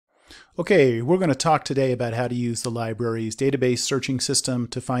Okay, we're going to talk today about how to use the library's database searching system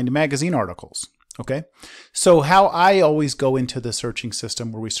to find magazine articles. Okay, so how I always go into the searching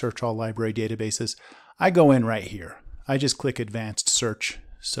system where we search all library databases, I go in right here. I just click Advanced Search.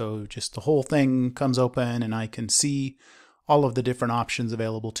 So just the whole thing comes open and I can see all of the different options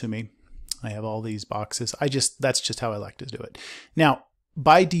available to me. I have all these boxes. That's just how I like to do it. Now,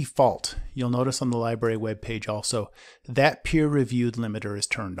 by default, you'll notice on the library webpage also that peer-reviewed limiter is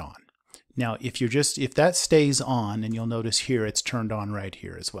turned on. Now, if that stays on, and you'll notice here it's turned on right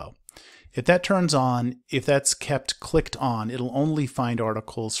here as well. If that turns on, if that's kept clicked on, it'll only find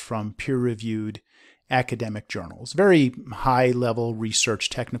articles from peer-reviewed academic journals, very high-level research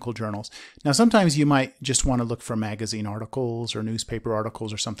technical journals. Now, sometimes you might just want to look for magazine articles or newspaper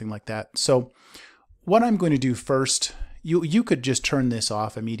articles or something like that. So what I'm going to do first, you could just turn this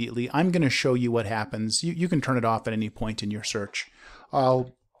off immediately. I'm going to show you what happens. You can turn it off at any point in your search.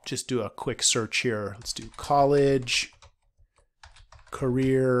 I'll just do a quick search here. Let's do college,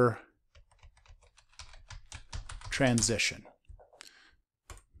 career, transition.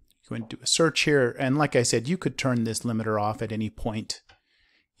 You're going to do a search here, and like I said, you could turn this limiter off at any point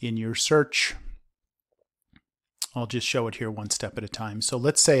in your search. I'll just show it here one step at a time. So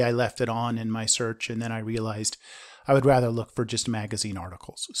let's say I left it on in my search and then I realized I would rather look for just magazine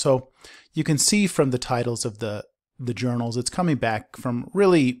articles. So you can see from the titles of the journals, it's coming back from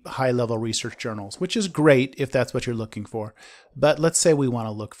really high-level research journals, which is great if that's what you're looking for. But let's say we want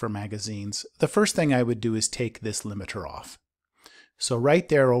to look for magazines. The first thing I would do is take this limiter off. So right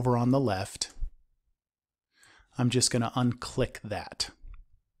there over on the left, I'm just going to unclick that.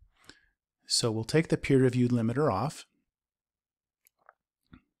 So we'll take the peer-reviewed limiter off.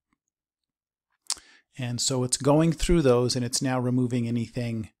 And so it's going through those and it's now removing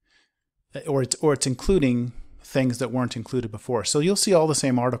anything, or it's including things that weren't included before. So you'll see all the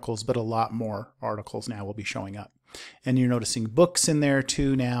same articles, but a lot more articles now will be showing up. And you're noticing books in there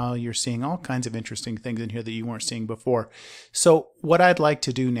too now. You're seeing all kinds of interesting things in here that you weren't seeing before. So what I'd like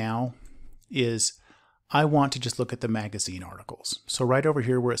to do now is I want to just look at the magazine articles. So right over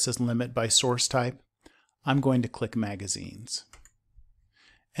here where it says limit by source type, I'm going to click magazines.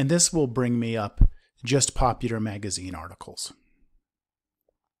 And this will bring me up just popular magazine articles.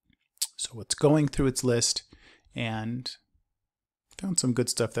 So it's going through its list and found some good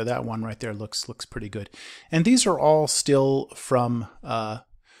stuff there. That one right there looks pretty good. And these are all still from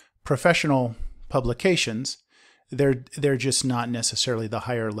professional publications. They're just not necessarily the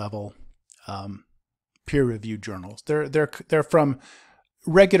higher level peer-reviewed journals. They're from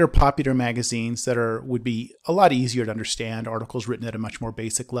regular popular magazines that would be a lot easier to understand, articles written at a much more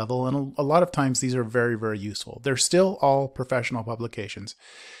basic level, and a lot of times these are very, very useful. They're still all professional publications.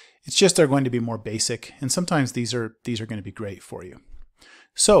 It's just they're going to be more basic, and sometimes these are going to be great for you.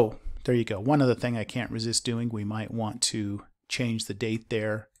 So there you go. One other thing I can't resist doing, we might want to change the date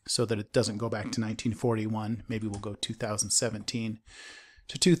there so that it doesn't go back to 1941. Maybe we'll go 2017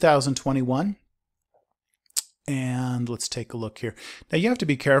 to 2021. And let's take a look here. Now you have to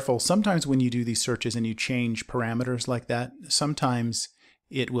be careful. Sometimes when you do these searches and you change parameters like that, sometimes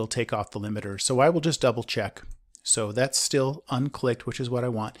it will take off the limiter. So I will just double check. So that's still unclicked, which is what I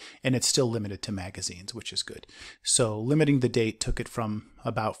want, and it's still limited to magazines, which is good. So limiting the date took it from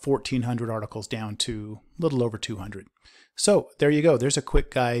about 1,400 articles down to a little over 200. So there you go. There's a quick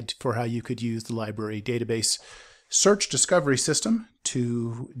guide for how you could use the library database search discovery system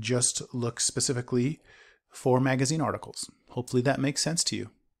to just look specifically for magazine articles. Hopefully that makes sense to you.